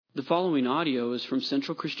The following audio is from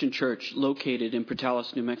Central Christian Church located in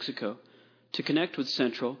Portales, New Mexico. To connect with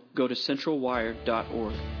Central, go to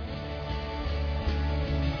centralwire.org.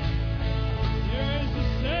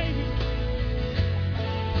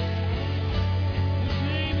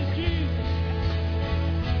 Jesus.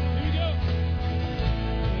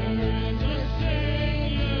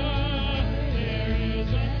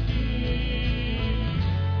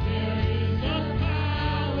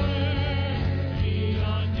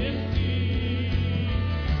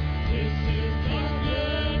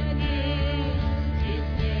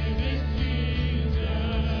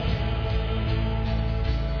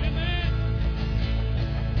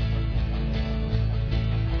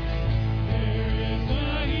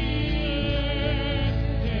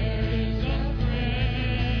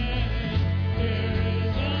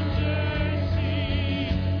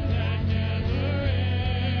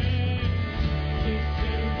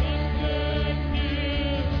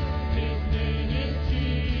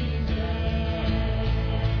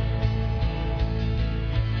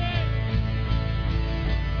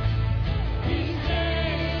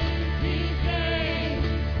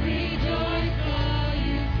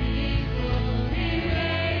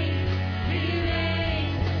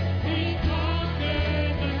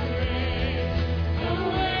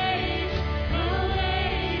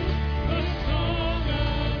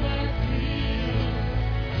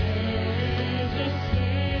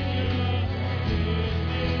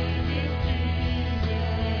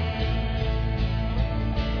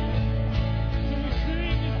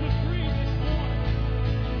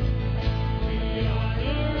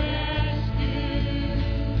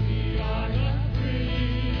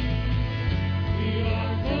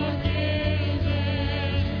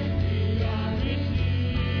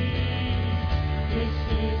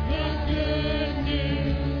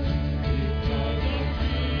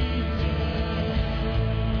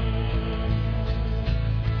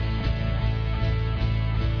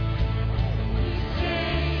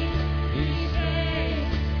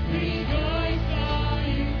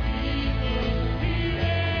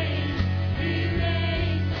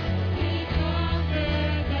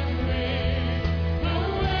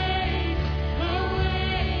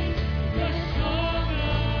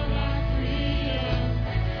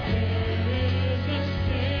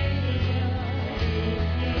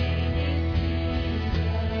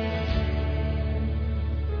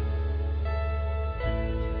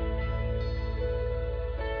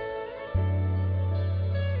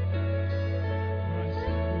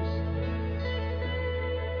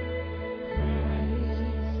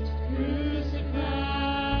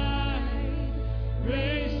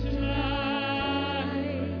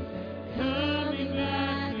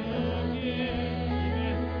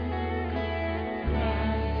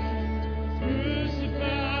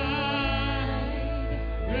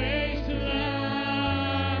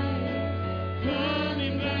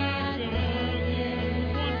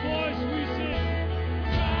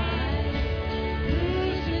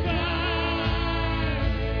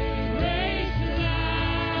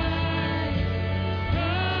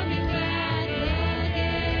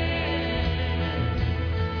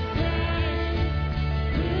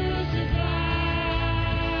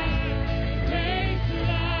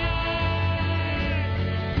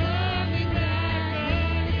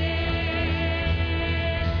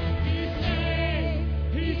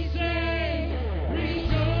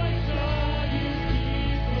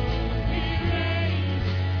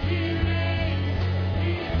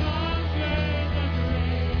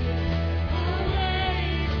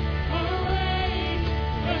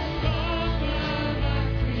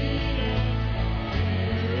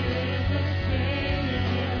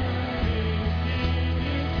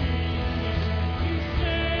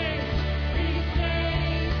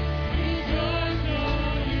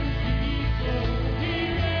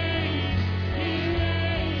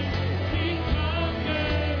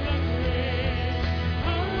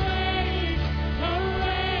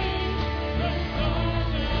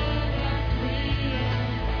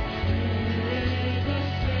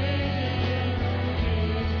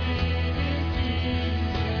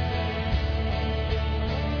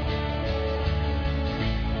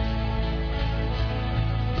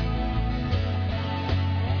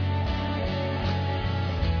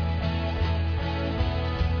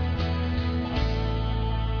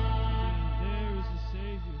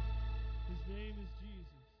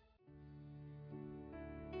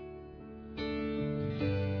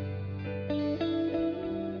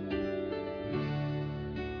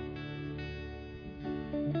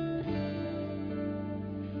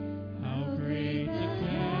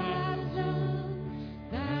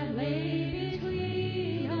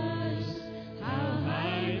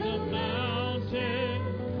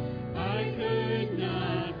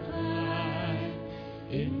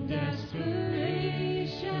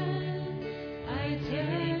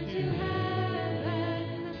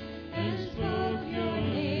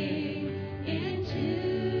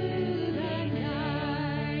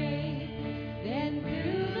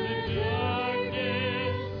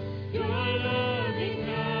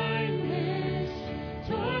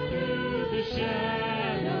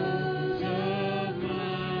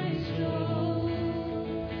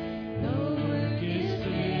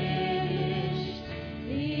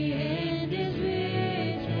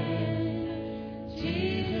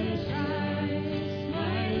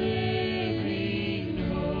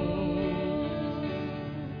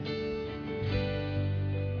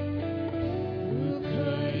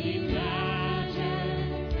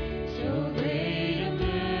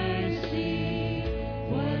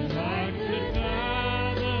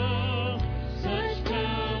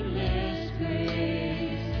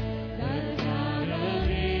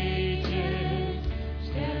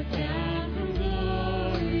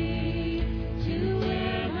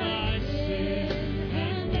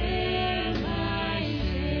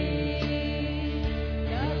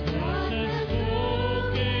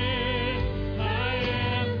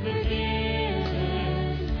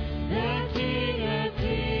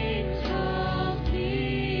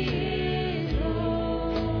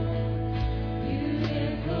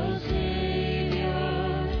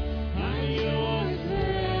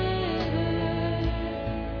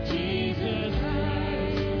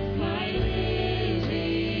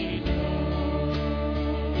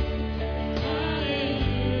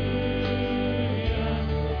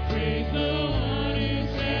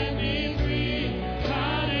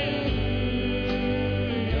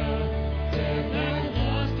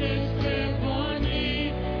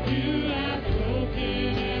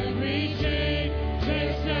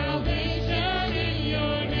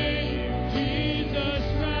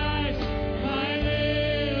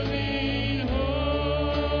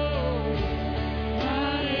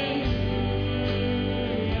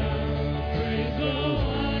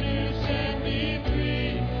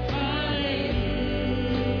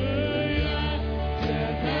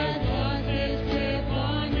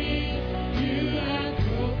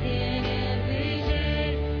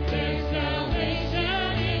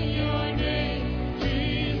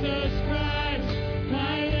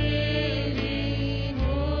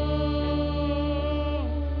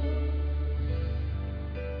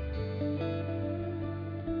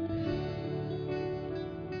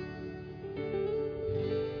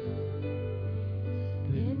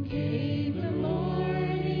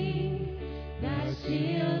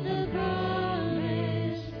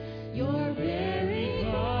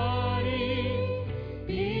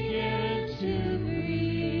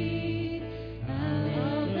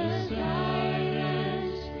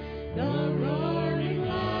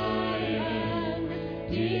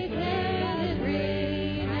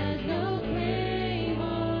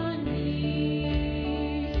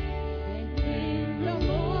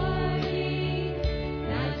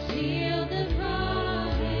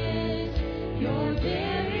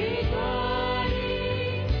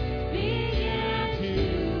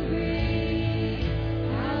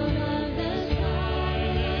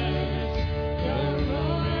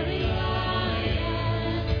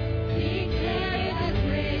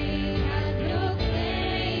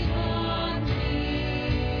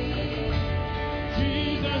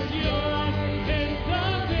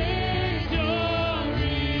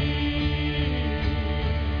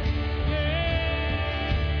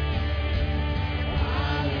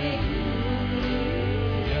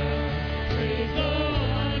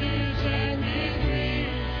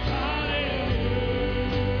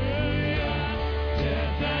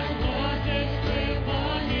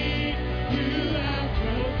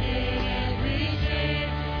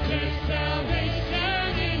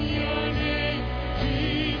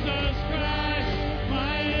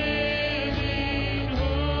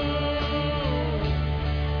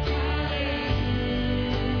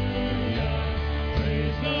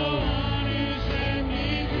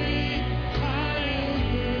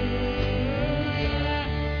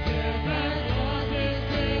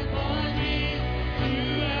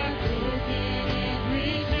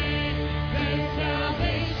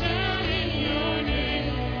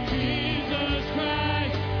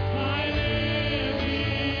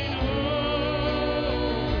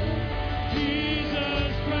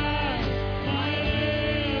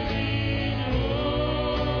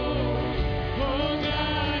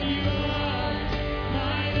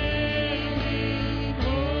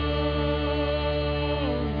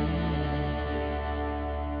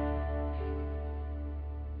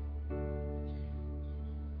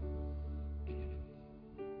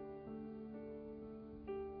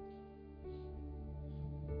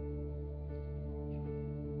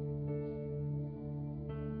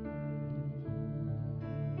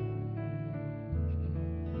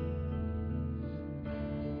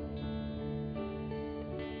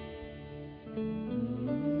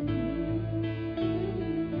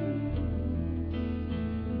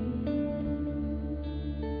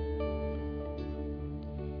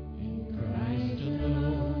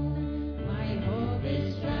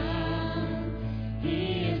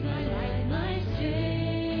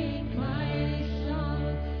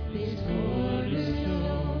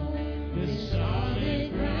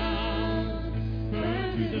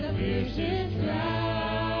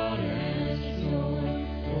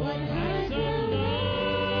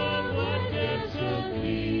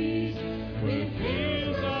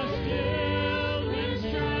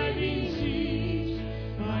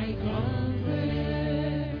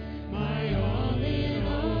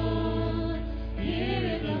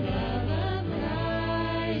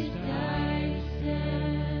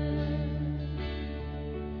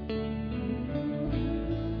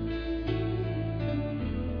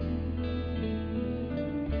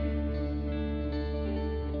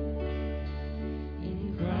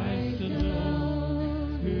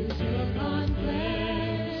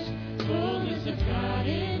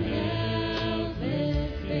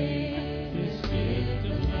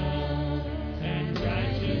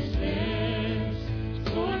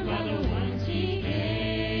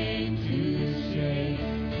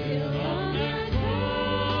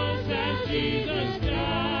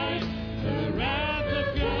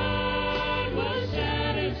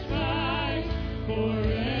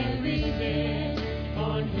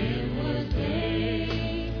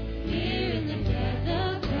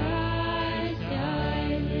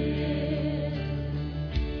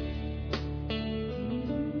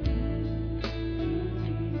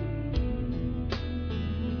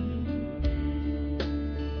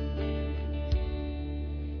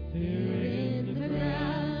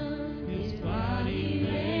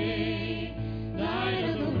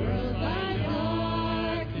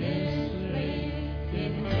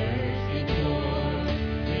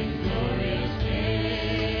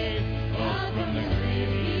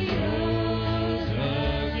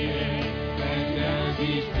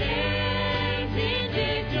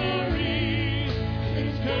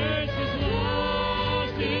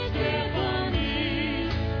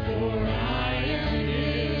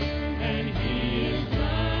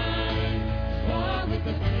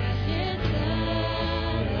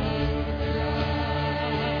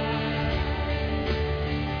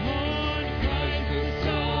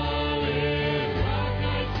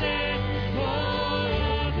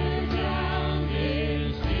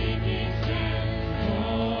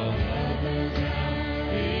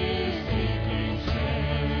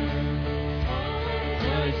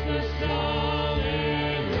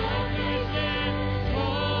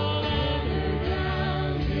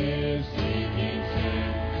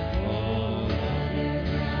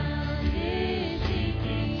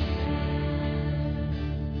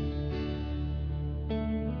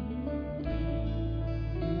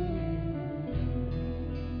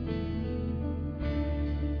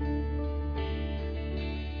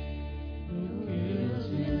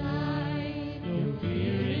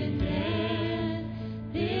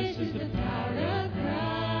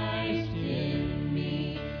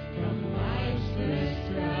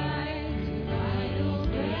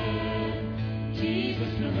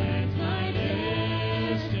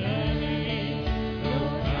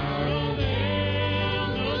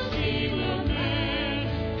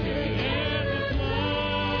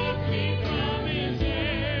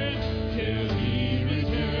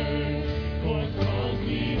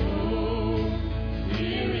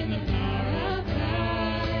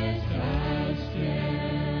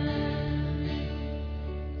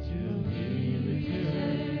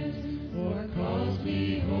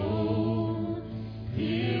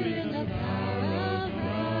 Here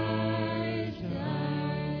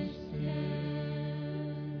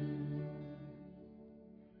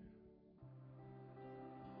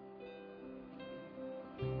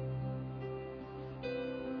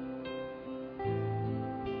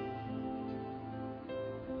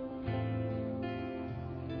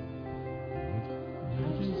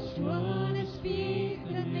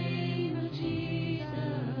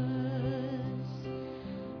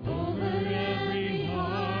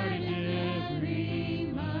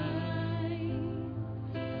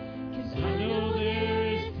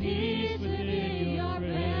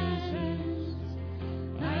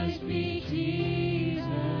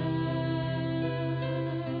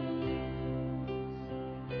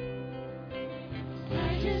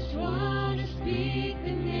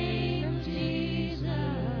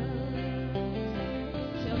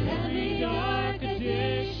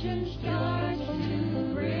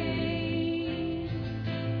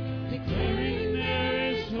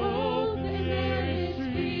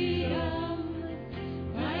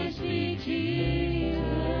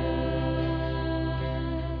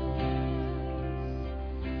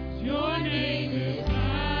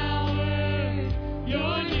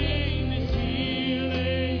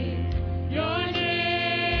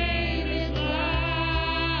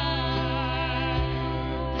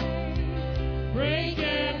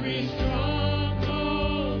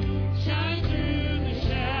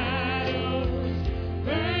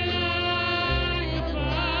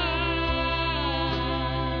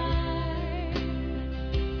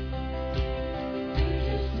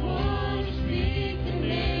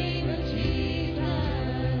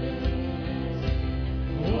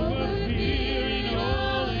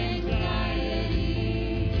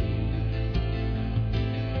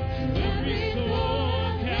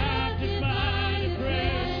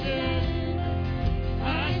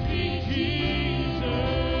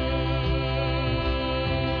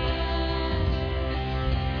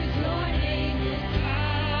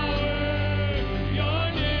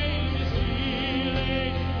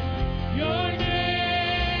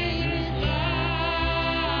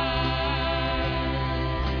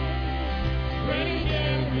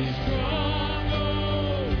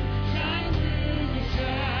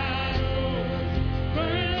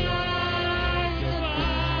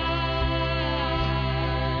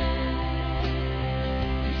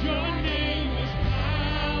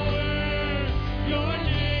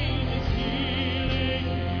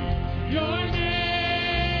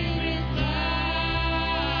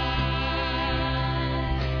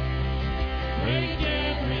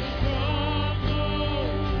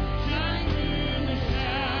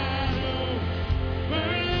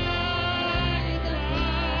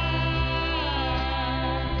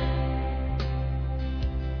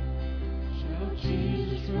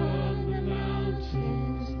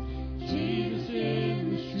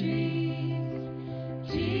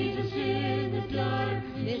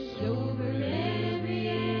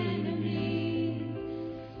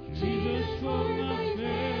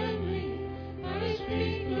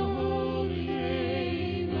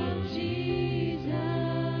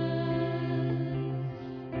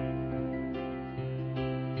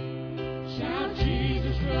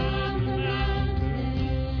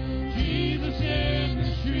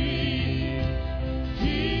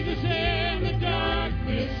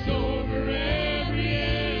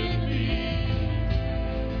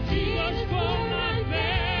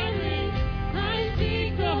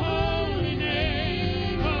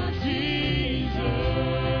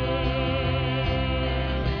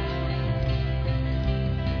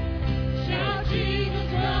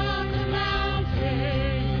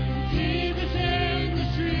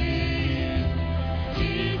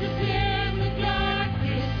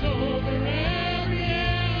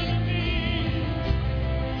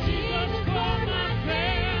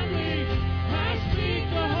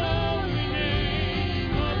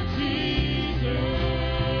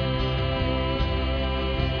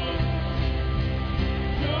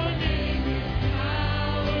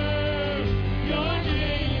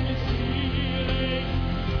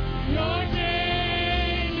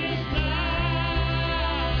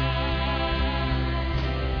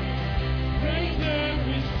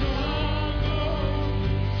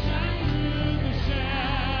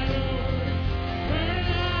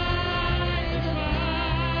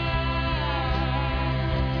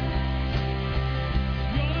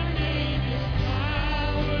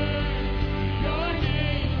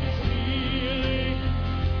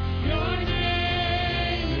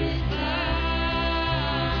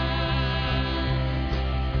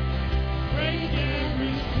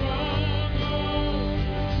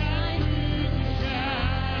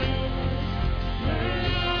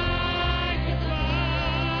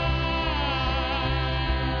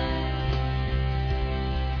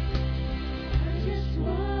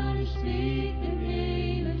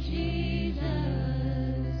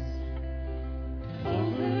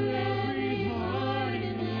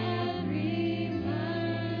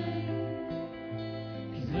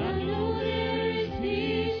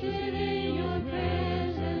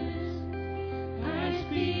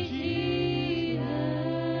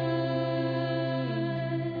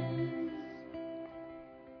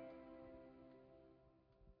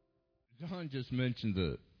John just mentioned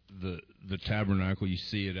the Tabernacle. You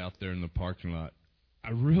see it out there in the parking lot. I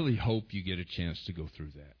really hope you get a chance to go through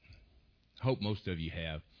that. I hope most of you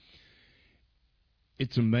have.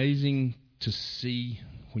 It's amazing to see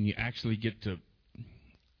when you actually get to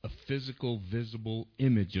a physical, visible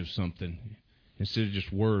image of something instead of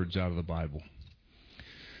just words out of the Bible.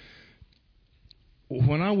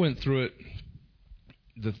 When I went through it,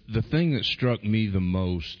 the thing that struck me the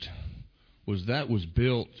most was that was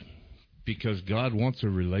built because God wants a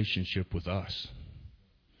relationship with us.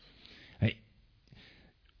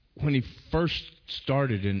 When he first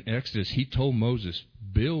started in Exodus, he told Moses,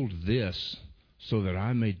 build this so that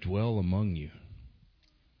I may dwell among you.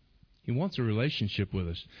 He wants a relationship with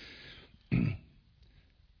us.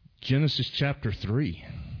 Genesis chapter 3,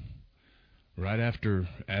 right after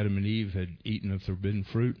Adam and Eve had eaten of the forbidden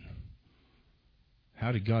fruit,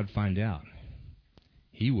 how did God find out?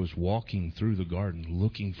 He was walking through the garden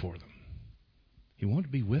looking for them. He wanted to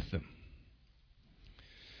be with them.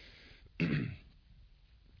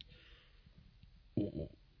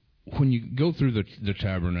 When you go through the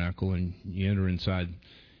tabernacle and you enter inside,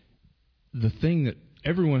 the thing that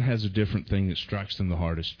everyone has a different thing that strikes them the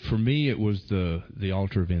hardest. For me, it was the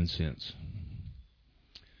altar of incense.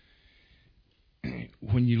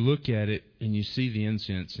 When you look at it and you see the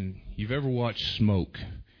incense, and you've ever watched smoke,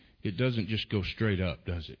 it doesn't just go straight up,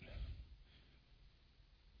 does it?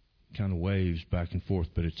 It kind of waves back and forth,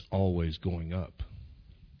 but it's always going up.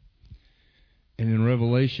 And in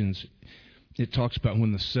Revelations, it talks about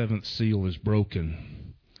when the seventh seal is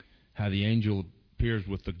broken, how the angel appears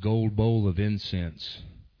with the gold bowl of incense.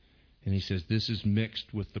 And he says, this is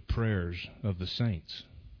mixed with the prayers of the saints.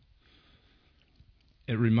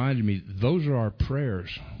 It reminded me, those are our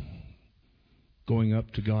prayers going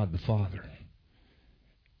up to God the Father.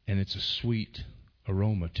 And it's a sweet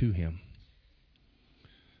aroma to him.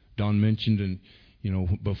 Don mentioned,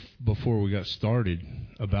 before we got started,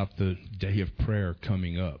 about the day of prayer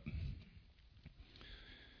coming up.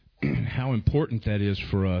 How important that is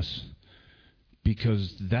for us,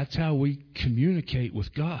 because that's how we communicate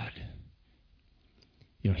with God.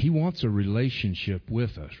 He wants a relationship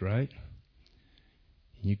with us, right?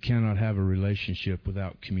 You cannot have a relationship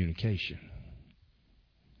without communication.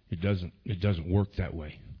 It doesn't work that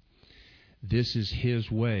way. This is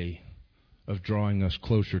his way of drawing us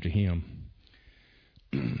closer to him.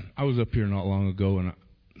 I was up here not long ago, and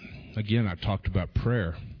I talked about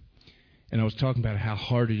prayer. And I was talking about how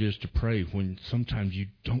hard it is to pray when sometimes you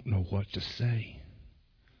don't know what to say.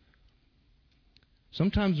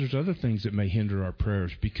 Sometimes there's other things that may hinder our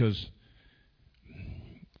prayers because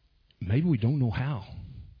maybe we don't know how.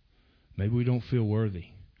 Maybe we don't feel worthy.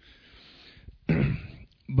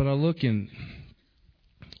 But I look in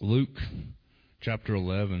Luke chapter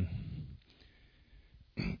 11.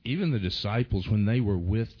 Even the disciples, when they were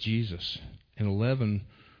with Jesus, in 11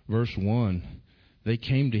 verse 1, they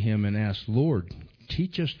came to him and asked, Lord,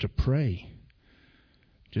 teach us to pray,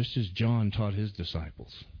 just as John taught his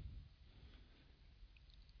disciples.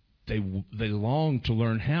 They longed to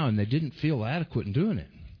learn how, and they didn't feel adequate in doing it.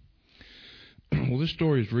 Well, this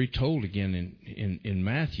story is retold again in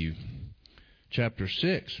Matthew chapter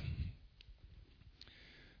 6.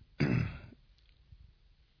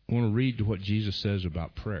 I want to read what Jesus says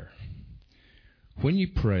about prayer. When you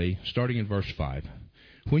pray, starting in verse 5,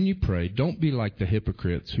 when you pray, don't be like the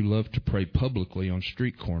hypocrites who love to pray publicly on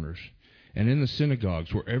street corners and in the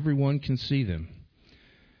synagogues where everyone can see them.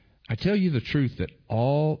 I tell you the truth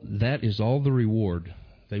that is all the reward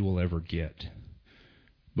they will ever get.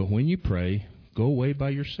 But when you pray, go away by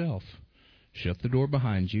yourself, shut the door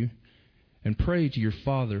behind you, and pray to your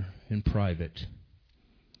Father in private.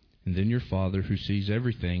 And then your Father, who sees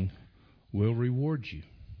everything, will reward you.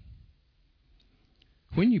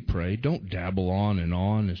 When you pray, don't dabble on and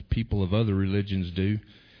on as people of other religions do.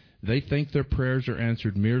 They think their prayers are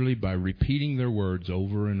answered merely by repeating their words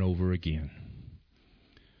over and over again.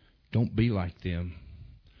 Don't be like them,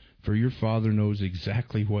 for your Father knows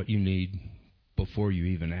exactly what you need before you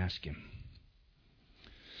even ask him.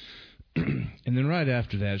 And then right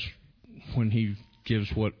after that is when he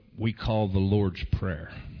gives what we call the Lord's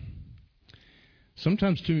Prayer.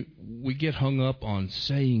 Sometimes, too, we get hung up on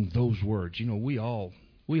saying those words. We all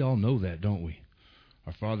know that, don't we?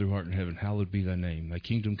 Our Father who art in heaven, hallowed be thy name. Thy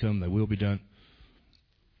kingdom come, thy will be done.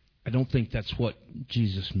 I don't think that's what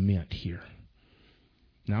Jesus meant here.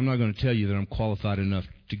 Now, I'm not going to tell you that I'm qualified enough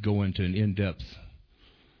to go into an in-depth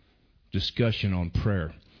discussion on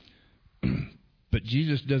prayer. But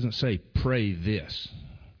Jesus doesn't say, pray this.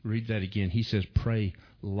 Read that again. He says, pray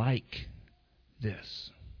like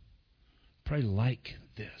this. Pray like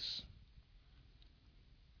this.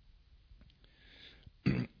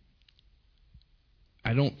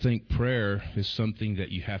 I don't think prayer is something that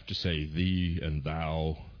you have to say thee and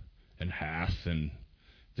thou and hath and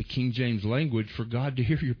the King James language for God to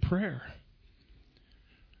hear your prayer.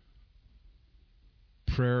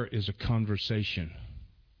 Prayer is a conversation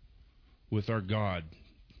with our God,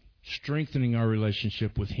 strengthening our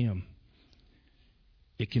relationship with Him.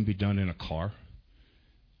 It can be done in a car.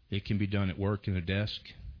 It can be done at work, in a desk,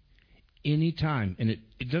 anytime. And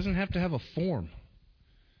it doesn't have to have a form.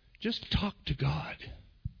 Just talk to God.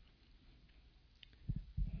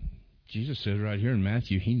 Jesus says right here in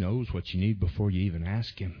Matthew, He knows what you need before you even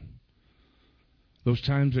ask Him. Those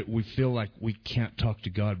times that we feel like we can't talk to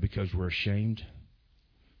God because we're ashamed,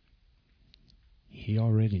 He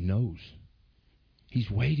already knows.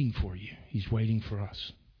 He's waiting for you. He's waiting for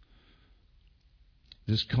us.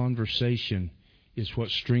 This conversation is what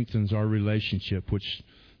strengthens our relationship, which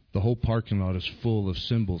the whole parking lot is full of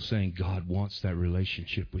symbols saying God wants that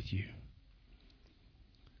relationship with you.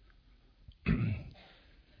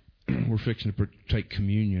 We're fixing to take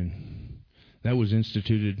communion. That was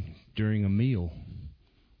instituted during a meal.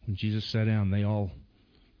 When Jesus sat down, they all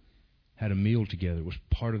had a meal together. It was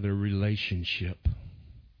part of their relationship.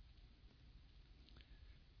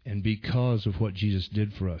 And because of what Jesus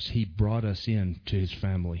did for us, He brought us into His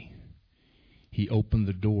family. He opened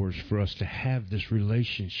the doors for us to have this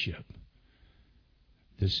relationship.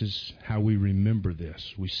 This is how we remember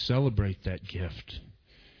this. We celebrate that gift.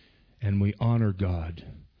 And we honor God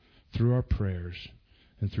through our prayers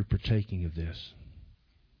and through partaking of this.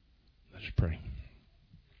 Let's pray.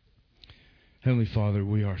 Heavenly Father,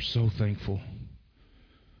 we are so thankful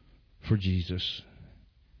for Jesus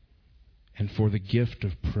and for the gift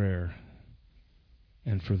of prayer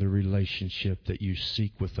and for the relationship that you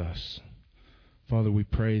seek with us. Father, we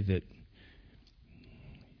pray that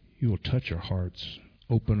you will touch our hearts,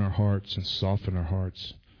 open our hearts, and soften our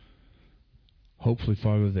hearts. Hopefully,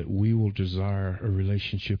 Father, that we will desire a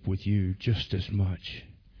relationship with you just as much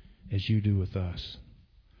as you do with us.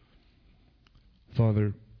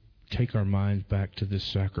 Father, take our minds back to this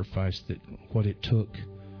sacrifice, that what it took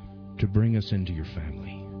to bring us into your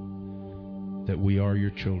family, that we are your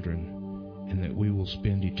children, and that we will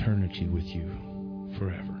spend eternity with you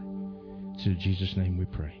forever. It's in Jesus' name we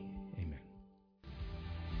pray. Amen.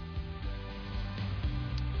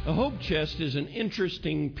 A hope chest is an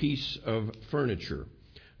interesting piece of furniture.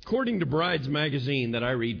 According to Bride's magazine that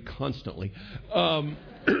I read constantly, a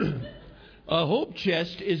hope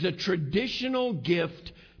chest is a traditional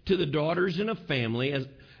gift to the daughters in a family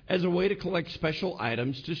as a way to collect special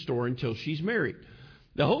items to store until she's married.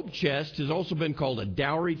 The hope chest has also been called a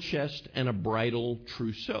dowry chest and a bridal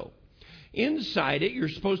trousseau. Inside it, you're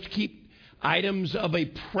supposed to keep items of a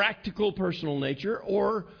practical personal nature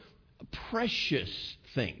or precious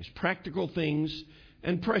things, practical things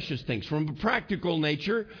and precious things. From a practical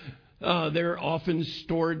nature, there are often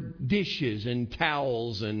stored dishes and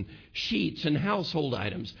towels and sheets and household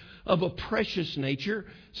items. Of a precious nature,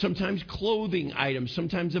 sometimes clothing items,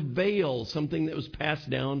 sometimes a veil, something that was passed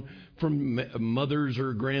down from mothers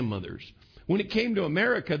or grandmothers. When it came to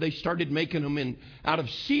America, they started making them out of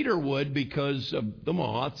cedar wood because of the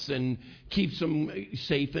moths and keeps them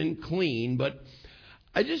safe and clean. But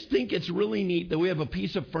I just think it's really neat that we have a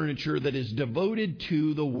piece of furniture that is devoted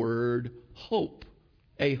to the word hope,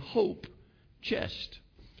 a hope chest.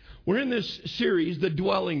 We're in this series, The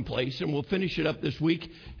Dwelling Place, and we'll finish it up this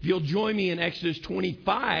week. If you'll join me in Exodus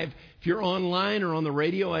 25, if you're online or on the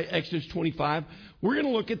radio, Exodus 25, we're going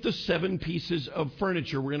to look at the 7 pieces of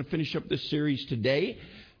furniture. We're going to finish up this series today.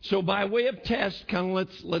 So by way of test, kind of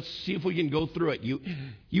let's see if we can go through it.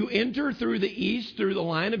 You enter through the east, through the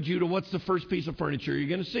line of Judah. What's the first piece of furniture you're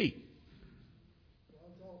going to see?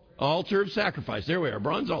 Altar of sacrifice. There we are,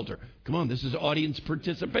 bronze altar. Come on, this is audience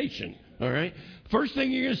participation. All right. First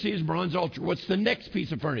thing you're going to see is bronze altar. What's the next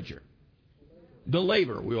piece of furniture? The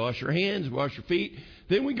laver. We wash our hands, we wash our feet.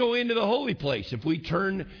 Then we go into the holy place. If we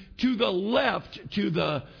turn to the left, to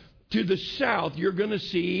the south, you're going to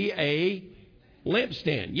see a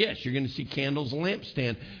lampstand. Yes, you're going to see candles,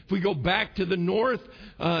 lampstand. If we go back to the north,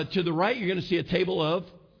 to the right, you're going to see a table of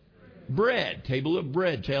bread, table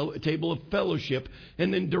of fellowship.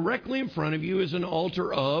 And then directly in front of you is an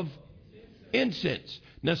altar of incense.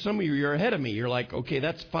 Now, some of you are ahead of me. You're like, okay,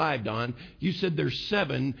 that's 5, Don. You said there's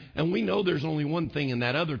 7, and we know there's only one thing in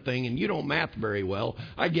that other thing, and you don't math very well.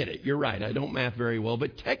 I get it. You're right. I don't math very well.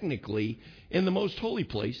 But technically, in the most holy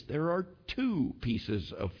place, there are 2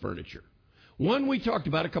 pieces of furniture. One we talked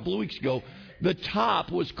about a couple of weeks ago. The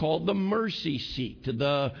top was called the mercy seat,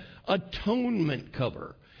 the atonement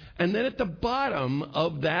cover. And then at the bottom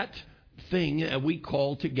of that thing that we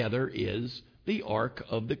call together is the Ark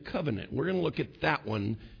of the Covenant. We're going to look at that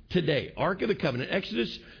one today. Ark of the Covenant.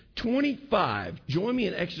 Exodus 25. Join me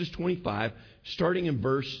in Exodus 25, starting in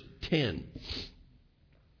verse 10.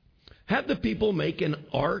 Have the people make an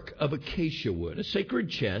ark of acacia wood, a sacred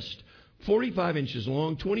chest, 45 inches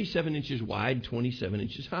long, 27 inches wide, 27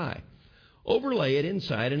 inches high. Overlay it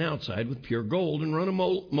inside and outside with pure gold and run a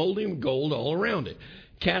molding of gold all around it.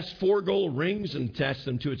 Cast 4 gold rings and attach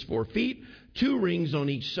them to its 4 feet, 2 rings on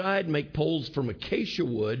each side. Make poles from acacia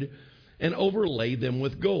wood and overlay them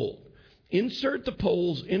with gold. Insert the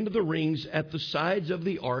poles into the rings at the sides of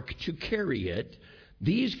the ark to carry it.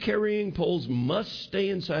 These carrying poles must stay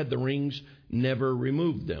inside the rings, never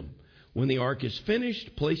remove them. When the ark is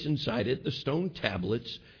finished, place inside it the stone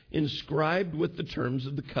tablets inscribed with the terms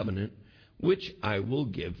of the covenant, which I will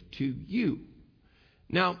give to you.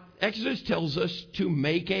 Now, Exodus tells us to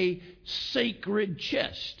make a sacred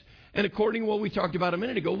chest. And according to what we talked about a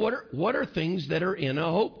minute ago, what are things that are in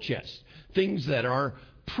a hope chest? Things that are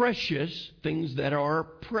precious, things that are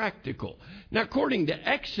practical. Now, according to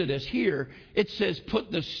Exodus here, it says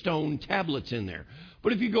put the stone tablets in there.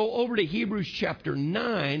 But if you go over to Hebrews chapter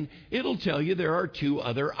 9, it'll tell you there are 2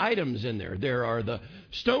 other items in there. There are the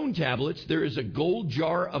stone tablets, there is a gold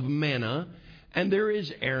jar of manna, and there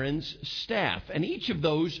is Aaron's staff. And each of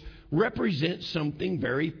those represents something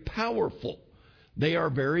very powerful. They are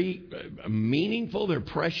very meaningful, they're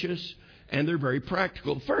precious, and they're very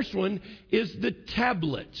practical. The first one is the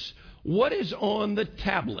tablets. What is on the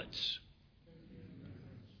tablets?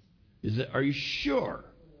 Are you sure?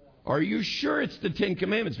 Are you sure it's the 10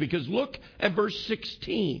 Commandments? Because look at verse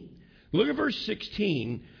 16. Look at verse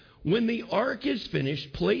 16. When the ark is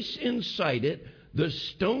finished, place inside it the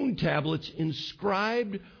stone tablets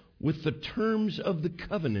inscribed with the terms of the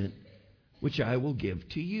covenant, which I will give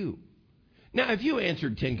to you. Now, if you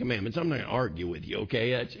answered 10 Commandments, I'm not going to argue with you,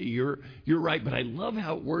 okay? You're right, but I love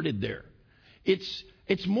how it worded there.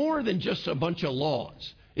 It's more than just a bunch of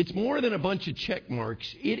laws. It's more than a bunch of check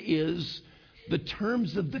marks. It is the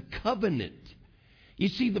terms of the covenant. You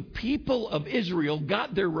see, the people of Israel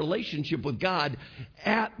got their relationship with God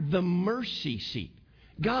at the mercy seat.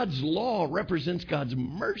 God's law represents God's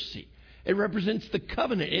mercy. It represents the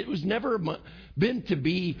covenant. It was never meant to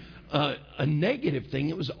be a negative thing.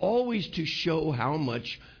 It was always to show how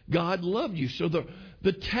much God loved you. So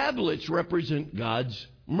the tablets represent God's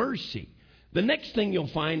mercy. The next thing you'll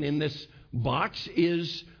find in this box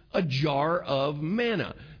is a jar of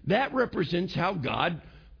manna. That represents how God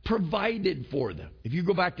provided for them. If you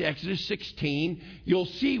go back to Exodus 16, you'll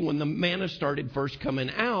see when the manna started first coming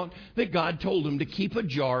out that God told them to keep a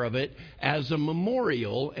jar of it as a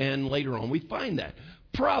memorial, and later on we find that.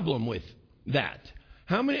 Problem with that.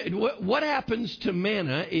 What happens to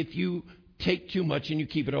manna if you take too much and you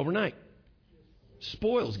keep it overnight?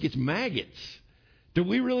 Spoils, gets maggots. Do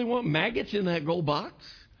we really want maggots in that gold box?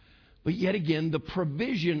 But yet again, the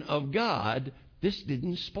provision of God, this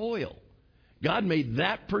didn't spoil. God made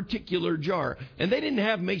that particular jar. And they didn't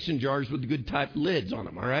have mason jars with the good type lids on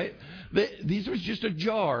them, all right? These was just a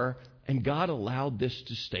jar, and God allowed this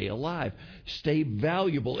to stay alive, stay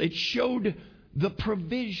valuable. It showed the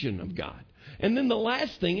provision of God. And then the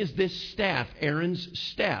last thing is this staff, Aaron's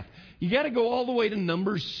staff. You got to go all the way to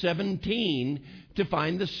Numbers 17 to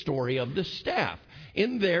find the story of the staff.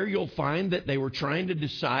 In there, you'll find that they were trying to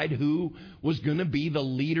decide who was going to be the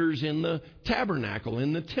leaders in the tabernacle,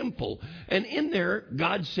 in the temple. And in there,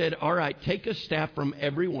 God said, all right, take a staff from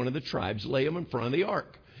every one of the tribes, lay them in front of the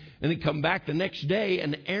ark. And then come back the next day,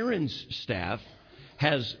 and Aaron's staff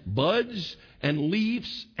has buds and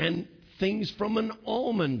leaves and things from an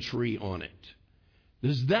almond tree on it.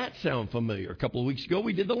 Does that sound familiar? A couple of weeks ago,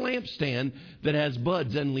 we did the lampstand that has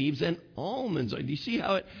buds and leaves and almonds. Do you see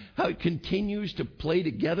how it continues to play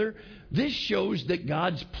together? This shows that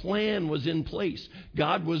God's plan was in place.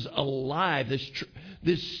 God was alive.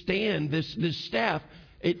 This staff,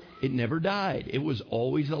 it never died. It was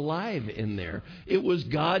always alive in there. It was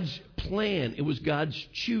God's plan. It was God's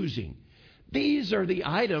choosing. These are the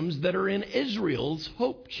items that are in Israel's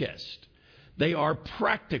hope chest. They are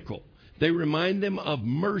practical. They remind them of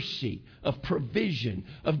mercy, of provision,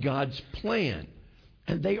 of God's plan.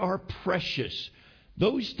 And they are precious.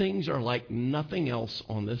 Those things are like nothing else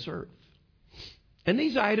on this earth. And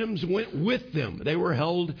these items went with them. They were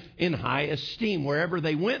held in high esteem. Wherever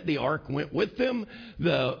they went, the ark went with them.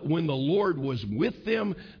 When the Lord was with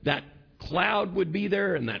them, that cloud would be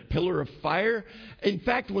there and that pillar of fire. In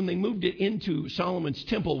fact, when they moved it into Solomon's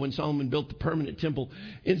temple, when Solomon built the permanent temple,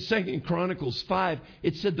 in 2 Chronicles 5,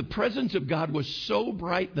 it said the presence of God was so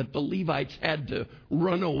bright that the Levites had to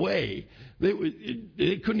run away.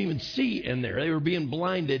 They couldn't even see in there. They were being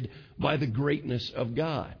blinded by the greatness of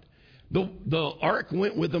God. The ark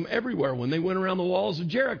went with them everywhere when they went around the walls of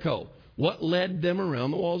Jericho. What led them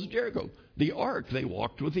around the walls of Jericho? The ark. They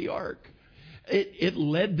walked with the ark. It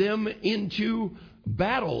led them into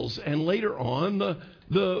battles, and later on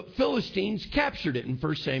the Philistines captured it in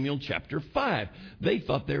 1 Samuel chapter 5. They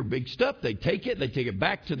thought they were big stuff. They take it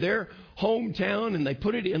back to their hometown, and they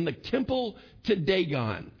put it in the temple to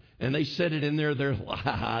Dagon. And they set it in there. They're,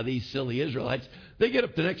 these silly Israelites. They get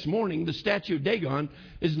up the next morning, the statue of Dagon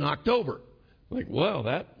is knocked over. Like, well,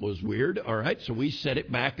 that was weird. All right, so we set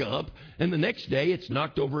it back up, and the next day it's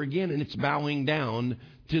knocked over again, and it's bowing down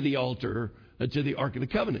to the altar, to the Ark of the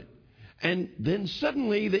Covenant. And then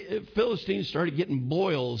suddenly the Philistines started getting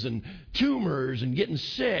boils and tumors and getting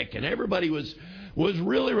sick, and everybody was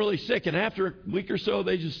really, really sick. And after a week or so,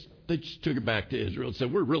 they just took it back to Israel and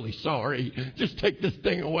said, we're really sorry. Just take this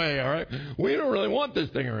thing away, all right? We don't really want this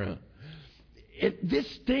thing around.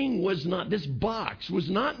 This box was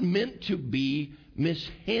not meant to be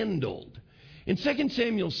mishandled. In 2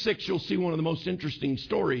 Samuel 6, you'll see one of the most interesting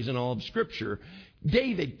stories in all of Scripture.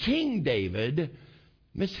 King David,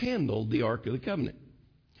 mishandled the Ark of the Covenant.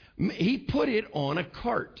 He put it on a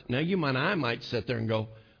cart. Now, you and I might sit there and go,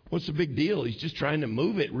 what's the big deal? He's just trying to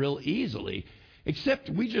move it real easily. Except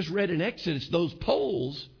we just read in Exodus, those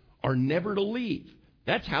poles are never to leave.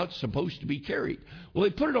 That's how it's supposed to be carried. Well, they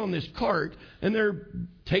put it on this cart, and they're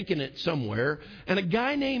taking it somewhere. And a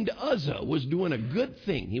guy named Uzzah was doing a good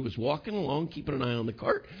thing. He was walking along, keeping an eye on the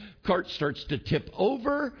cart. Cart starts to tip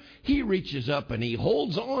over. He reaches up, and he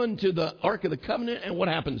holds on to the Ark of the Covenant, and what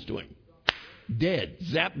happens to him? Dead.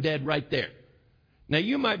 Zap dead right there. Now,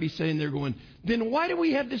 you might be saying there going, then why do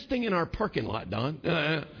we have this thing in our parking lot,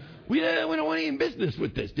 Don? We don't want any business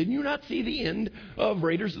with this. Didn't you not see the end of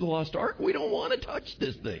Raiders of the Lost Ark? We don't want to touch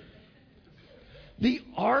this thing. The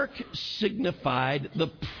ark signified the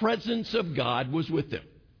presence of God was with them.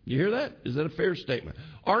 You hear that? Is that a fair statement?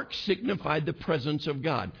 Ark signified the presence of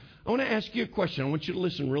God. I want to ask you a question. I want you to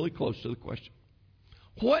listen really close to the question.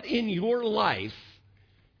 What in your life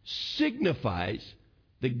signifies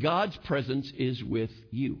that God's presence is with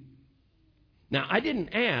you? Now, I didn't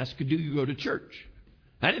ask, do you go to church?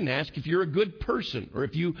 I didn't ask if you're a good person or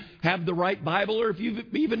if you have the right Bible or if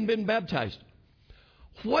you've even been baptized.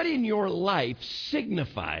 What in your life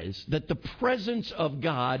signifies that the presence of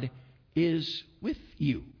God is with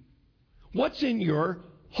you? What's in your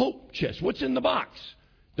hope chest? What's in the box?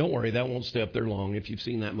 Don't worry, that won't stay up there long. If you've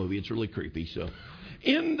seen that movie, it's really creepy. So,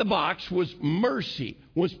 in the box was mercy,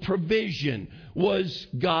 was provision, was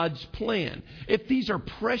God's plan. If these are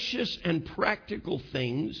precious and practical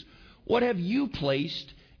things, what have you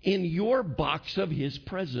placed in your box of His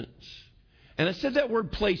presence? And I said that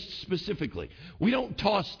word placed specifically. We don't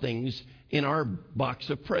toss things in our box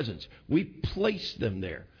of presents. We place them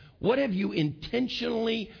there. What have you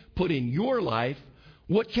intentionally put in your life?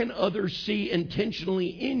 What can others see intentionally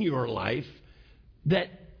in your life that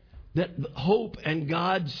hope and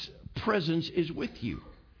God's presence is with you?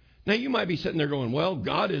 Now, you might be sitting there going, well,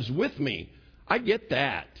 God is with me. I get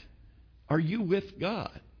that. Are you with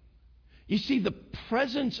God? You see, the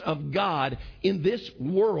presence of God in this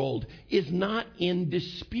world is not in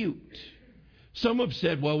dispute. Some have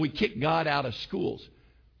said, well, we kicked God out of schools.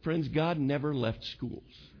 Friends, God never left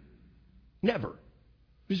schools. Never.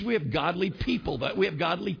 Because we have godly people, we have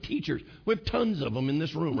godly teachers. We have tons of them in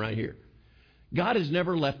this room right here. God has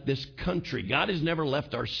never left this country. God has never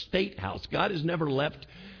left our state house. God's never left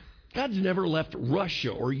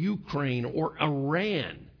Russia or Ukraine or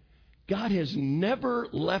Iran. God has never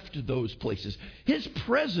left those places. His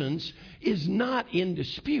presence is not in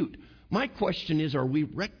dispute. My question is, are we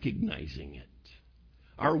recognizing it?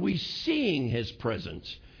 Are we seeing His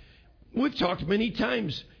presence? We've talked many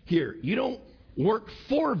times here. You don't work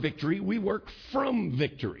for victory. We work from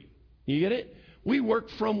victory. You get it? We work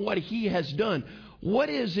from what He has done. What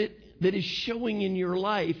is it that is showing in your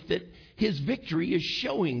life that His victory is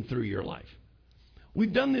showing through your life?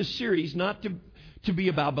 We've done this series not to be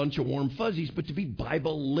about a bunch of warm fuzzies, but to be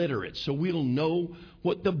Bible literate, so we'll know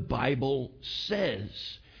what the Bible says,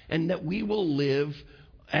 and that we will live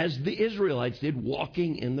as the Israelites did,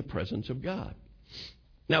 walking in the presence of God.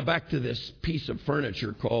 Now, back to this piece of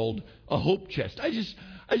furniture called a hope chest. I just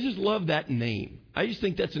love that name. I just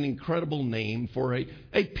think that's an incredible name for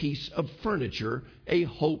a piece of furniture, a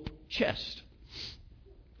hope chest.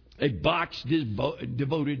 a box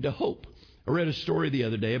devoted to hope. I read a story the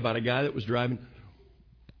other day about a guy that was driving.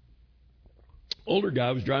 Older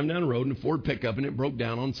guy was driving down the road in a Ford pickup, and it broke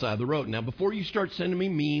down on the side of the road. Now, before you start sending me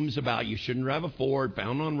memes about you shouldn't drive a Ford,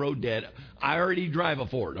 found on road dead, I already drive a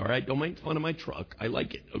Ford, all right? Don't make fun of my truck. I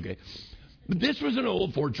like it, okay? But this was an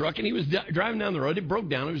old Ford truck, and he was driving down the road. It broke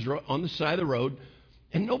down. It was on the side of the road,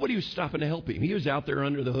 and nobody was stopping to help him. He was out there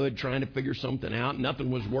under the hood trying to figure something out. Nothing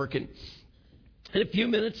was working. In a few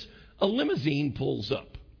minutes, a limousine pulls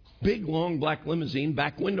up. Big, long, black limousine.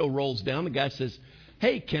 Back window rolls down. The guy says,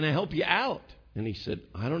 "Hey, can I help you out?" And he said,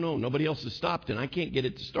 "I don't know. Nobody else has stopped, and I can't get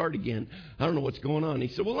it to start again. I don't know what's going on." He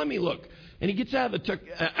said, "Well, let me look." And he gets out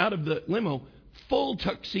of the limo, full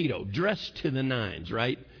tuxedo, dressed to the nines,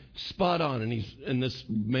 right? Spot on. And this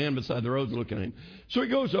man beside the road is looking at him. So he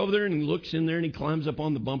goes over there, and he looks in there, and he climbs up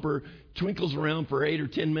on the bumper, twinkles around for 8 or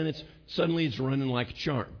 10 minutes. Suddenly, it's running like a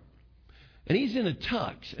charm. And he's in a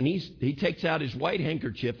tux, and he takes out his white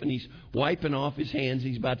handkerchief, and he's wiping off his hands.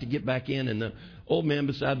 He's about to get back in, and the old man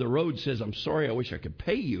beside the road says, "I'm sorry, I wish I could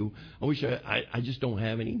pay you. I wish I just don't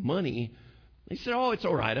have any money." He said, "Oh, it's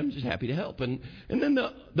all right. I'm just happy to help." And then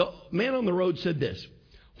the man on the road said this,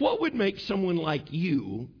 "What would make someone like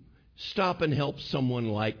you stop and help someone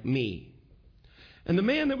like me?" And the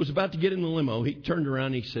man that was about to get in the limo, he turned around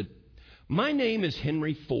and he said, "My name is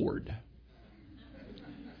Henry Ford.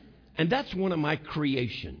 And that's one of my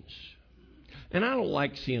creations. And I don't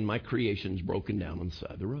like seeing my creations broken down on the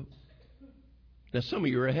side of the road." Now, some of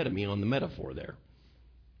you are ahead of me on the metaphor there.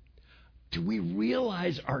 Do we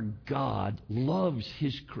realize our God loves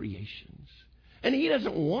His creations? And He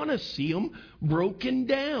doesn't want to see them broken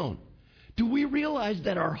down. Do we realize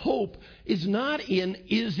that our hope is not in,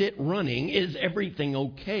 is it running? Is everything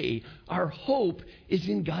okay? Our hope is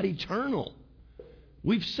in God eternal.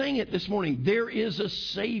 We've sang it this morning. There is a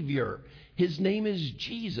Savior. His name is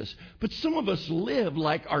Jesus. But some of us live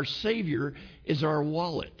like our Savior is our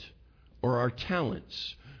wallet or our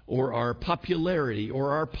talents or our popularity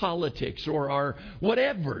or our politics or our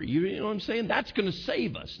whatever. You know what I'm saying? That's going to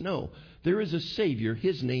save us. No, there is a Savior.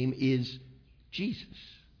 His name is Jesus.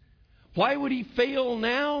 Why would He fail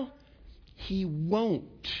now? He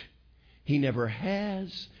won't. He never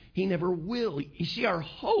has. He never will. You see, our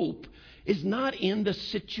hope is not in the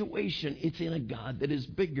situation. It's in a God that is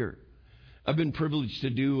bigger. I've been privileged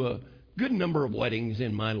to do a good number of weddings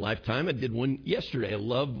in my lifetime. I did one yesterday. I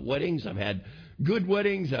love weddings. I've had good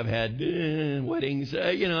weddings. I've had weddings.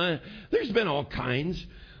 There's been all kinds.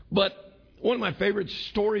 But one of my favorite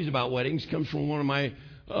stories about weddings comes from one of my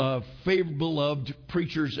favorite beloved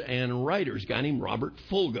preachers and writers, a guy named Robert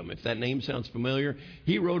Fulghum. If that name sounds familiar,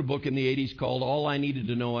 he wrote a book in the 80s called All I Needed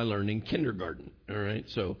to Know I Learned in Kindergarten. All right,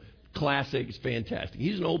 so classic. It's fantastic.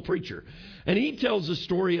 He's an old preacher. And he tells the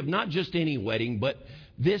story of not just any wedding, but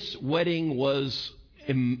this wedding was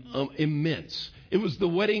immense. It was the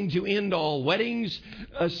wedding to end all weddings.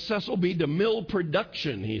 Cecil B. DeMille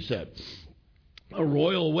production, he said. A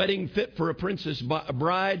royal wedding fit for a princess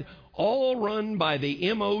bride, all run by the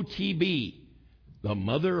MOTB, the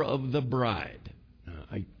mother of the bride.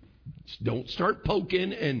 Don't start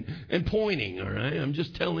poking and pointing, all right? I'm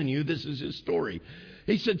just telling you, this is his story.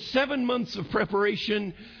 He said 7 months of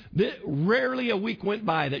preparation. Rarely a week went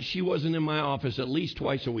by that she wasn't in my office at least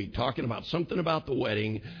twice a week talking about something about the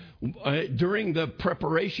wedding. During the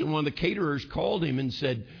preparation, one of the caterers called him and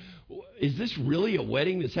said, "Is this really a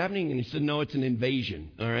wedding that's happening?" And he said, "No, it's an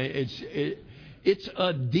invasion. All right, it's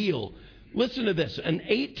a deal." Listen to this: an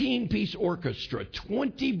 18-piece orchestra,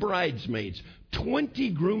 20 bridesmaids, 20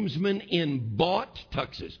 groomsmen in bought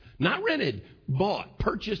tuxes, not rented, bought,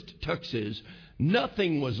 purchased tuxes.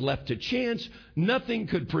 Nothing was left to chance. Nothing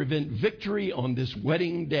could prevent victory on this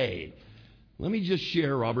wedding day. Let me just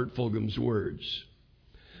share Robert Fulgham's words.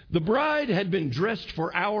 The bride had been dressed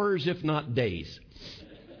for hours, if not days.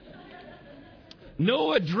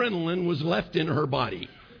 No adrenaline was left in her body.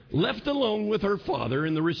 Left alone with her father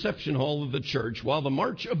in the reception hall of the church while the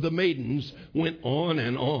March of the Maidens went on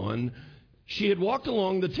and on, she had walked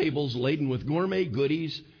along the tables laden with gourmet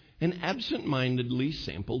goodies and absent-mindedly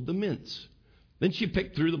sampled the mints. Then she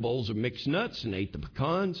picked through the bowls of mixed nuts and ate the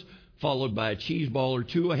pecans, followed by a cheese ball or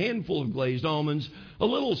two, a handful of glazed almonds, a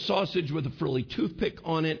little sausage with a frilly toothpick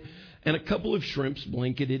on it, and a couple of shrimps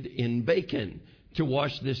blanketed in bacon. To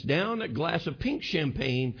wash this down, a glass of pink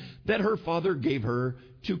champagne that her father gave her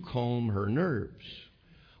to calm her nerves.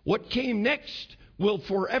 What came next will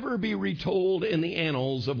forever be retold in the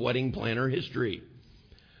annals of wedding planner history.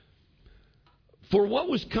 For what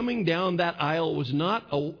was coming down that aisle was not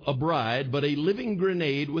a bride, but a living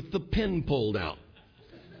grenade with the pin pulled out.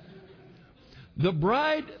 The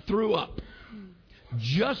bride threw up.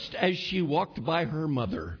 just as she walked by her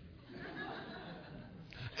mother.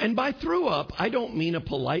 And by threw up, I don't mean a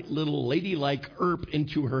polite little ladylike erp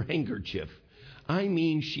into her handkerchief. I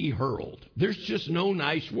mean she hurled. There's just no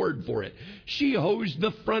nice word for it. She hosed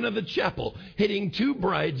the front of the chapel, hitting 2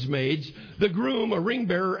 bridesmaids, the groom, a ring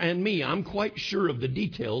bearer, and me. I'm quite sure of the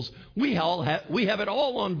details. We have it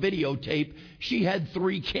all on videotape. She had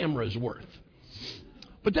 3 cameras worth.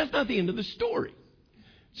 But that's not the end of the story.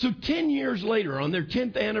 So 10 years later, on their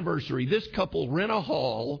 10th anniversary, this couple rent a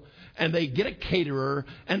hall, and they get a caterer,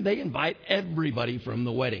 and they invite everybody from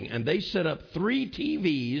the wedding. And they set up 3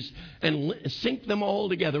 TVs and sync them all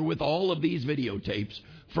together with all of these videotapes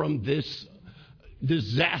from this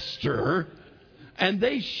disaster. And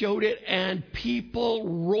they showed it, and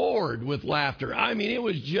people roared with laughter. I mean, it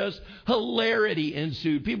was just hilarity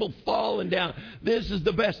ensued. People falling down. This is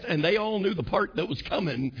the best. And they all knew the part that was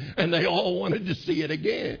coming, and they all wanted to see it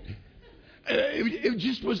again. It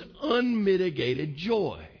just was unmitigated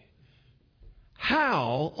joy.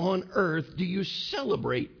 How on earth do you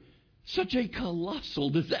celebrate such a colossal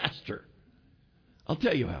disaster? I'll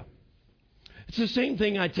tell you how. It's the same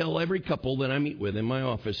thing I tell every couple that I meet with in my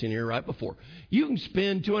office in here right before. You can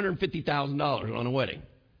spend $250,000 on a wedding.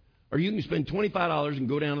 Or you can spend $25 and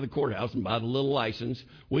go down to the courthouse and buy the little license.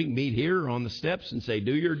 We can meet here on the steps and say,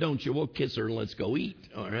 do you or don't you? We'll kiss her and let's go eat.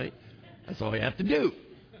 All right? That's all you have to do.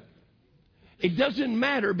 It doesn't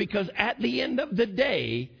matter, because at the end of the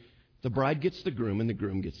day, the bride gets the groom and the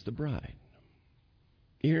groom gets the bride.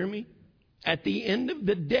 You hear me? At the end of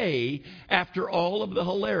the day, after all of the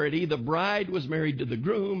hilarity, the bride was married to the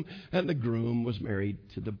groom and the groom was married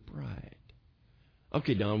to the bride.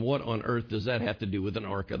 Okay, Don, what on earth does that have to do with an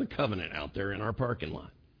Ark of the Covenant out there in our parking lot?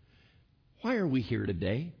 Why are we here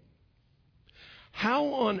today? How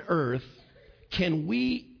on earth can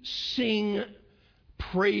we sing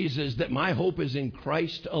praises that my hope is in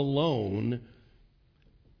Christ alone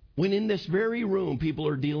when in this very room people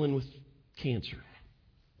are dealing with cancer?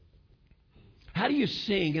 How do you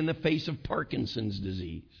sing in the face of Parkinson's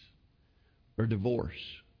disease or divorce?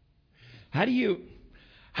 How do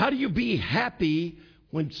you be happy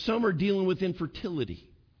when some are dealing with infertility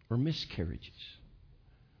or miscarriages?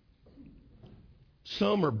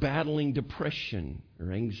 Some are battling depression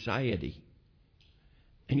or anxiety,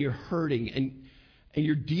 and you're hurting, and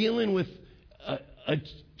you're dealing with a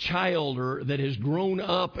child that has grown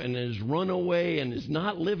up and has run away and is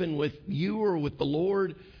not living with you or with the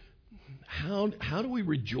Lord. How do we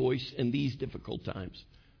rejoice in these difficult times?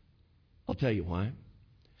 I'll tell you why.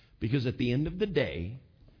 Because at the end of the day,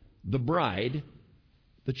 the bride,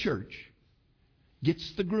 the church,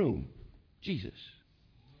 gets the groom, Jesus.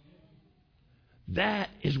 That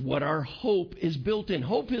is what our hope is built in.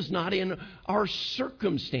 Hope is not in our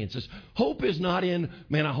circumstances. Hope is not in,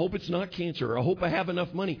 man, I hope it's not cancer, or I hope I have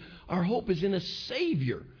enough money. Our hope is in a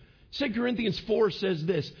Savior. 2 Corinthians 4 says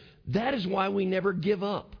this, that is why we never give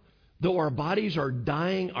up. Though our bodies are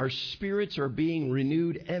dying, our spirits are being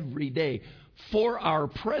renewed every day. For our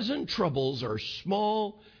present troubles are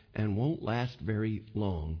small and won't last very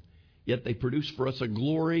long. Yet they produce for us a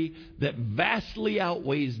glory that vastly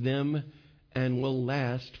outweighs them and will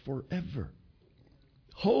last forever.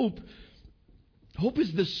 Hope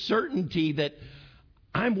is the certainty that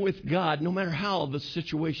I'm with God no matter how the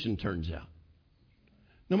situation turns out.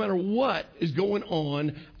 No matter what is going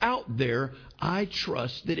on out there, I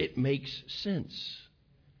trust that it makes sense.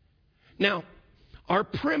 Now, our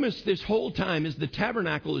premise this whole time is the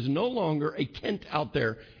tabernacle is no longer a tent out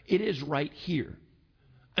there. It is right here.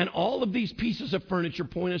 And all of these pieces of furniture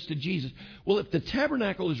point us to Jesus. Well, if the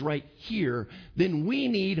tabernacle is right here, then we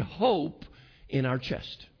need hope in our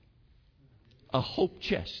chest. A hope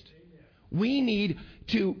chest. We need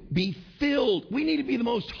to be filled. We need to be the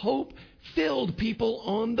most hope-filled people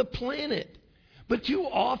on the planet. But too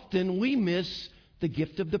often we miss the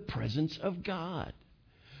gift of the presence of God.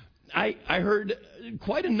 I heard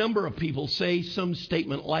quite a number of people say some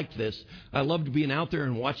statement like this. I loved being out there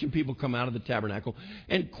and watching people come out of the tabernacle.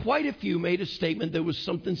 And quite a few made a statement that was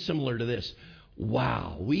something similar to this.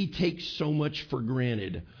 Wow, we take so much for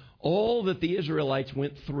granted. All that the Israelites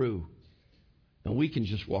went through. And we can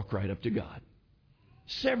just walk right up to God.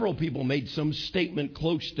 Several people made some statement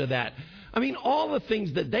close to that. I mean, all the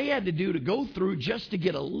things that they had to do to go through just to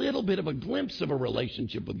get a little bit of a glimpse of a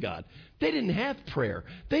relationship with God. They didn't have prayer.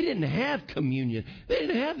 They didn't have communion. They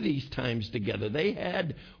didn't have these times together. They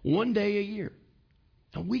had one day a year.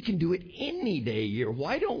 And we can do it any day a year.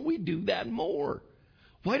 Why don't we do that more?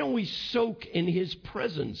 Why don't we soak in His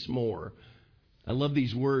presence more? I love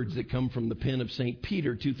these words that come from the pen of St.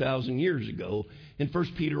 Peter 2,000 years ago in 1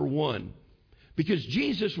 Peter 1. Because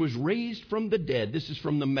Jesus was raised from the dead. This is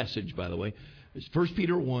from the Message, by the way. It's 1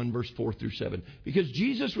 Peter 1, verse 4 through 7. Because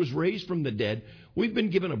Jesus was raised from the dead, we've been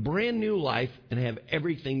given a brand new life and have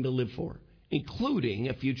everything to live for, including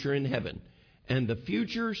a future in heaven. And the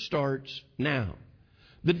future starts now.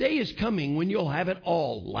 The day is coming when you'll have it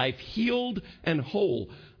all, life healed and whole.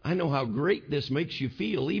 I know how great this makes you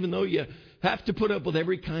feel, even though you have to put up with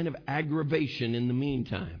every kind of aggravation in the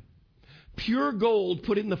meantime. Pure gold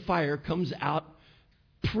put in the fire comes out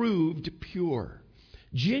proved pure.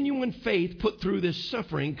 Genuine faith put through this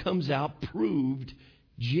suffering comes out proved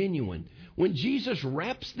genuine. When Jesus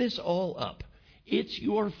wraps this all up, it's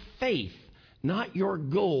your faith, not your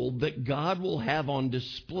gold, that God will have on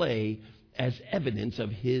display as evidence of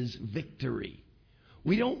His victory.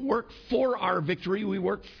 We don't work for our victory, we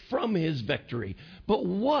work from His victory. But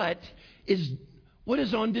what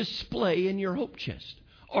is on display in your hope chest?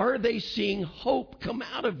 Are they seeing hope come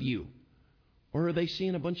out of you? Or are they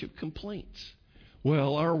seeing a bunch of complaints?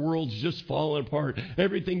 Well, our world's just falling apart.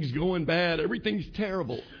 Everything's going bad. Everything's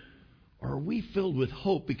terrible. Or are we filled with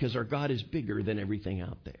hope because our God is bigger than everything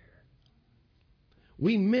out there?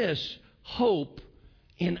 We miss hope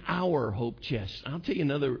in our hope chest. I'll tell you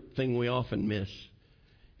another thing we often miss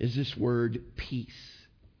is this word peace.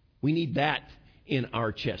 We need that in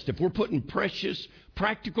our chest. If we're putting precious,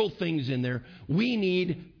 practical things in there, we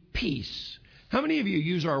need peace. How many of you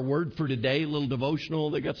use our word for today, a little devotional?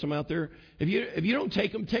 They got some out there. If you don't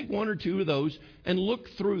take them, take one or two of those and look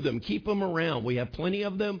through them. Keep them around. We have plenty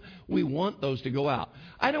of them. We want those to go out.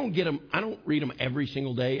 I don't get them. I don't read them every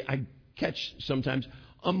single day. I catch sometimes.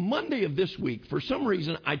 On Monday of this week, for some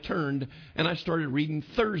reason, I turned and I started reading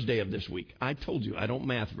Thursday of this week. I told you I don't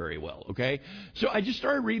math very well, okay? So I just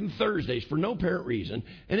started reading Thursdays for no apparent reason.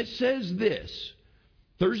 And it says this,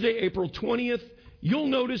 Thursday, April 20th, you'll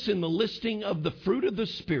notice in the listing of the fruit of the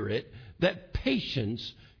Spirit that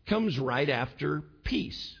patience comes right after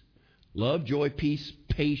peace. Love, joy, peace,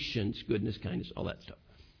 patience, goodness, kindness, all that stuff.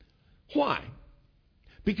 Why?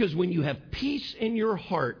 Because when you have peace in your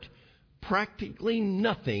heart, practically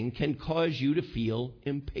nothing can cause you to feel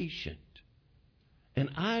impatient.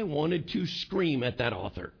 And I wanted to scream at that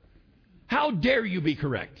author. How dare you be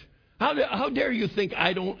correct? How dare you think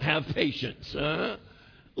I don't have patience?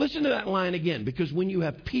 Listen to that line again. Because when you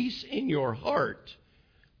have peace in your heart,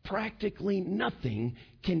 practically nothing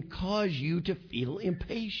can cause you to feel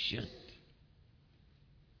impatient.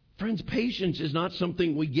 Friends, patience is not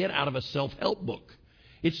something we get out of a self-help book.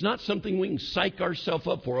 It's not something we can psych ourselves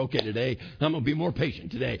up for. Okay, today I'm going to be more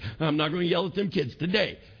patient. Today I'm not going to yell at them kids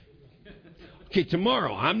today. Okay,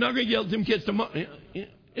 tomorrow I'm not going to yell at them kids tomorrow.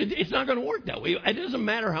 It's not going to work that way. It doesn't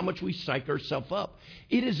matter how much we psych ourselves up.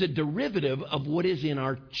 It is a derivative of what is in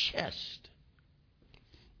our chest.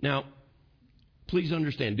 Now, please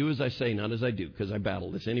understand, do as I say, not as I do, because I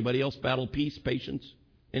battle this. Anybody else battle peace, patience?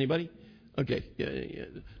 Anybody? Okay. Yeah.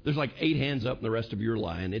 There's like 8 hands up and the rest of you are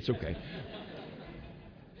lying. It's okay.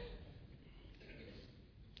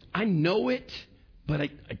 I know it, but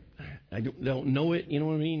I don't know it. You know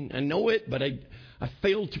what I mean? I know it, but I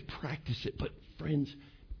fail to practice it. But friends,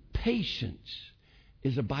 patience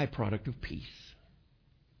is a byproduct of peace.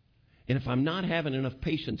 And if I'm not having enough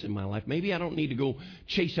patience in my life, maybe I don't need to go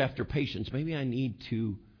chase after patience. Maybe I need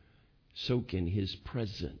to soak in His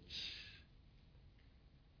presence.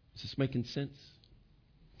 Is this making sense?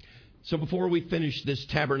 So before we finish this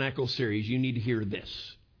Tabernacle series, you need to hear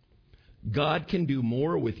this. God can do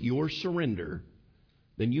more with your surrender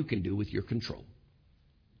than you can do with your control.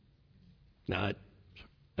 Now,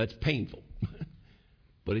 that's painful,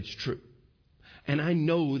 but it's true. And I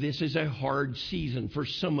know this is a hard season for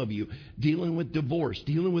some of you, dealing with divorce,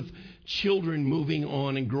 dealing with children moving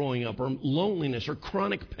on and growing up, or loneliness, or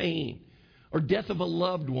chronic pain, or death of a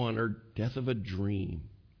loved one, or death of a dream.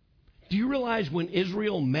 Do you realize when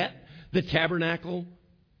Israel met the tabernacle,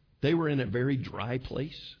 they were in a very dry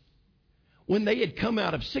place? When they had come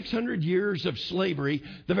out of 600 years of slavery,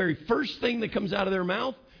 the very first thing that comes out of their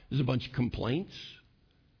mouth is a bunch of complaints.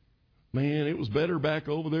 Man, it was better back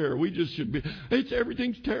over there. We just should be.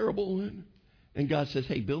 Everything's terrible. And God says,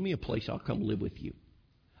 hey, build me a place. I'll come live with you.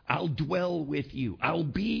 I'll dwell with you. I'll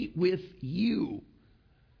be with you.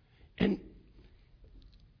 And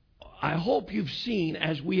I hope you've seen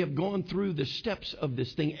as we have gone through the steps of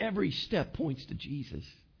this thing, every step points to Jesus.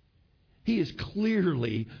 He is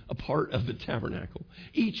clearly a part of the tabernacle.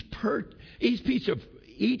 Each piece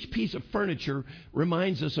of furniture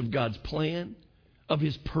reminds us of God's plan, of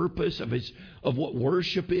His purpose, of what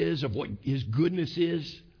worship is, of what His goodness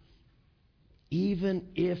is. Even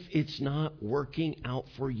if it's not working out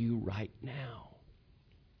for you right now.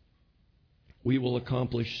 We will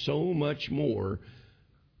accomplish so much more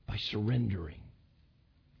by surrendering.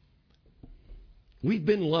 We've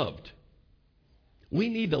been loved. We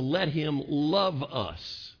need to let Him love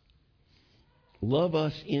us. Love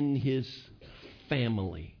us in His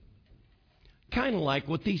family. Kind of like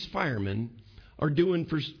what these firemen are doing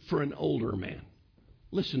for an older man.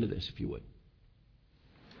 Listen to this, if you would.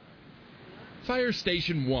 Fire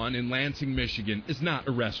Station 1 in Lansing, Michigan is not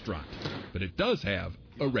a restaurant, but it does have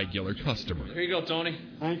a regular customer. Here you go, Tony.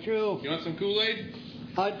 Thank you. You want some Kool-Aid?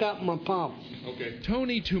 I got my pump. Okay.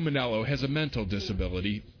 Tony Tuminello has a mental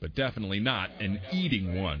disability, but definitely not an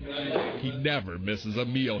eating one. He never misses a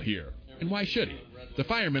meal here. And why should he? The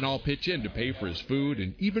firemen all pitch in to pay for his food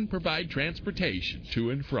and even provide transportation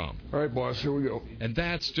to and from. All right, boss, here we go. And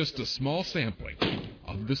that's just a small sampling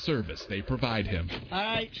of the service they provide him. All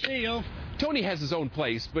right, see you. Tony has his own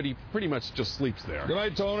place, but he pretty much just sleeps there. Good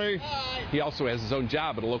night, Tony. He also has his own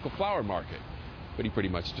job at a local flower market, but he pretty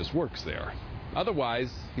much just works there.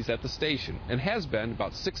 Otherwise, he's at the station and has been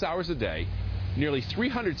about 6 hours a day, nearly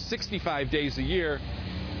 365 days a year,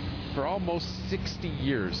 for almost 60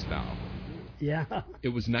 years now. Yeah. It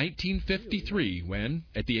was 1953 when,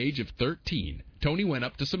 at the age of 13, Tony went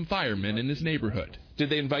up to some firemen in his neighborhood. Did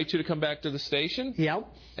they invite you to come back to the station? Yep.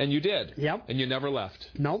 And you did? Yep. And you never left?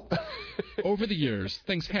 Nope. Over the years,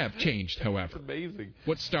 things have changed, however. Amazing.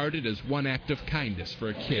 What started as one act of kindness for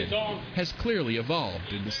a kid has clearly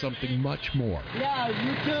evolved into something much more. Yeah,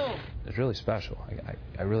 you too. It's really special.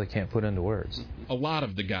 I really can't put into words. A lot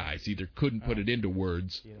of the guys either couldn't put it into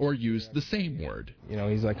words or used the same word. You know,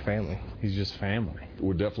 he's like family. He's just family.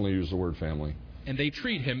 Would definitely use the word family. And they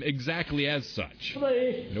treat him exactly as such.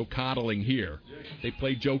 Please. No coddling here. They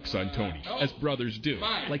play jokes on Tony, as brothers do,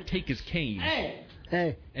 like take his cane.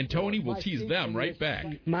 Hey. And Tony will tease them right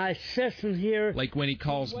back. My assistant here. Like when he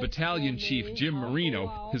calls Battalion Chief Jim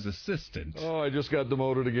Marino his assistant. Oh, I just got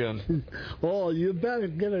demoted again. Oh, you better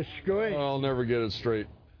get it straight. I'll never get it straight.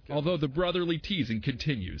 Although the brotherly teasing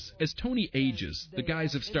continues, as Tony ages, the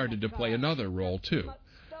guys have started to play another role too.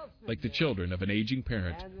 Like the children of an aging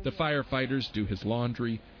parent, the firefighters do his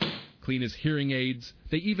laundry, clean his hearing aids.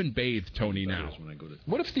 They even bathe Tony now.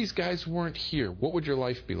 What if these guys weren't here? What would your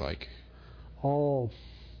life be like? Oh,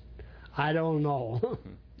 I don't know.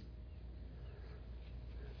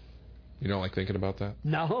 You don't like thinking about that?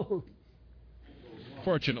 No.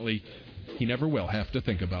 Fortunately, he never will have to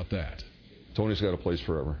think about that. Tony's got a place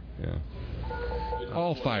forever, yeah.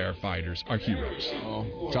 All firefighters are heroes.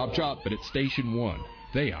 Oh, chop, chop. But at Station 1,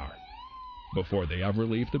 they are, before they ever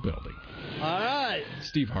leave the building. All right.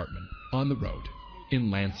 Steve Hartman, on the road,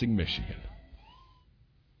 in Lansing, Michigan.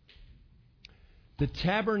 The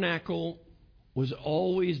tabernacle was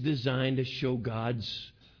always designed to show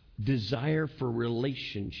God's desire for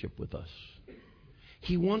relationship with us.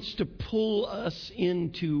 He wants to pull us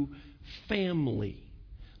into family.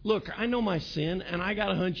 Look, I know my sin, and I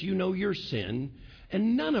got a hunch you know your sin,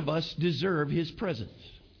 and none of us deserve His presence.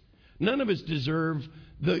 None of us deserve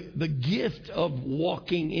the gift of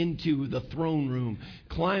walking into the throne room,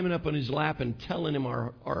 climbing up on His lap and telling Him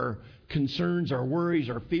our concerns, our worries,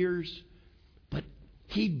 our fears. But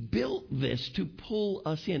He built this to pull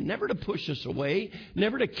us in, never to push us away,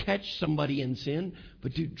 never to catch somebody in sin,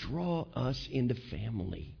 but to draw us into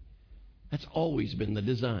family. That's always been the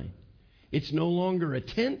design. It's no longer a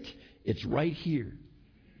tent, it's right here.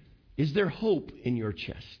 Is there hope in your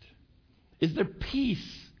chest? Is there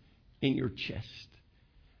peace in your chest?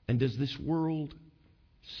 And does this world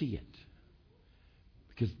see it?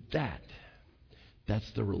 Because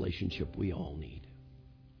that's the relationship we all need.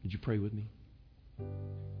 Would you pray with me?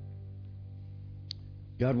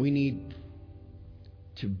 God, we need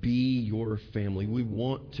to be your family. We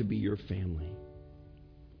want to be your family.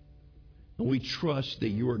 And we trust that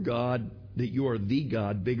you are God, that you are the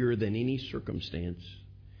God bigger than any circumstance,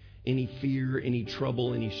 any fear, any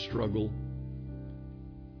trouble, any struggle.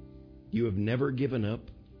 You have never given up.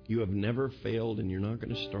 You have never failed, and you're not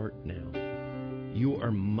going to start now. You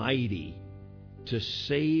are mighty to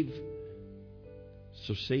save.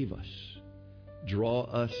 So save us. Draw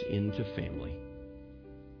us into family.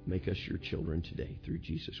 Make us your children today. Through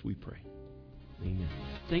Jesus we pray. Amen.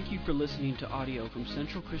 Thank you for listening to audio from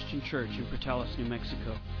Central Christian Church in Portales, New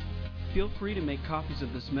Mexico. Feel free to make copies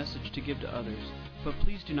of this message to give to others, but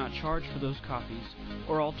please do not charge for those copies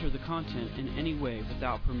or alter the content in any way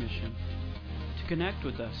without permission. To connect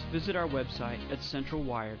with us, visit our website at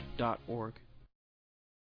centralwired.org.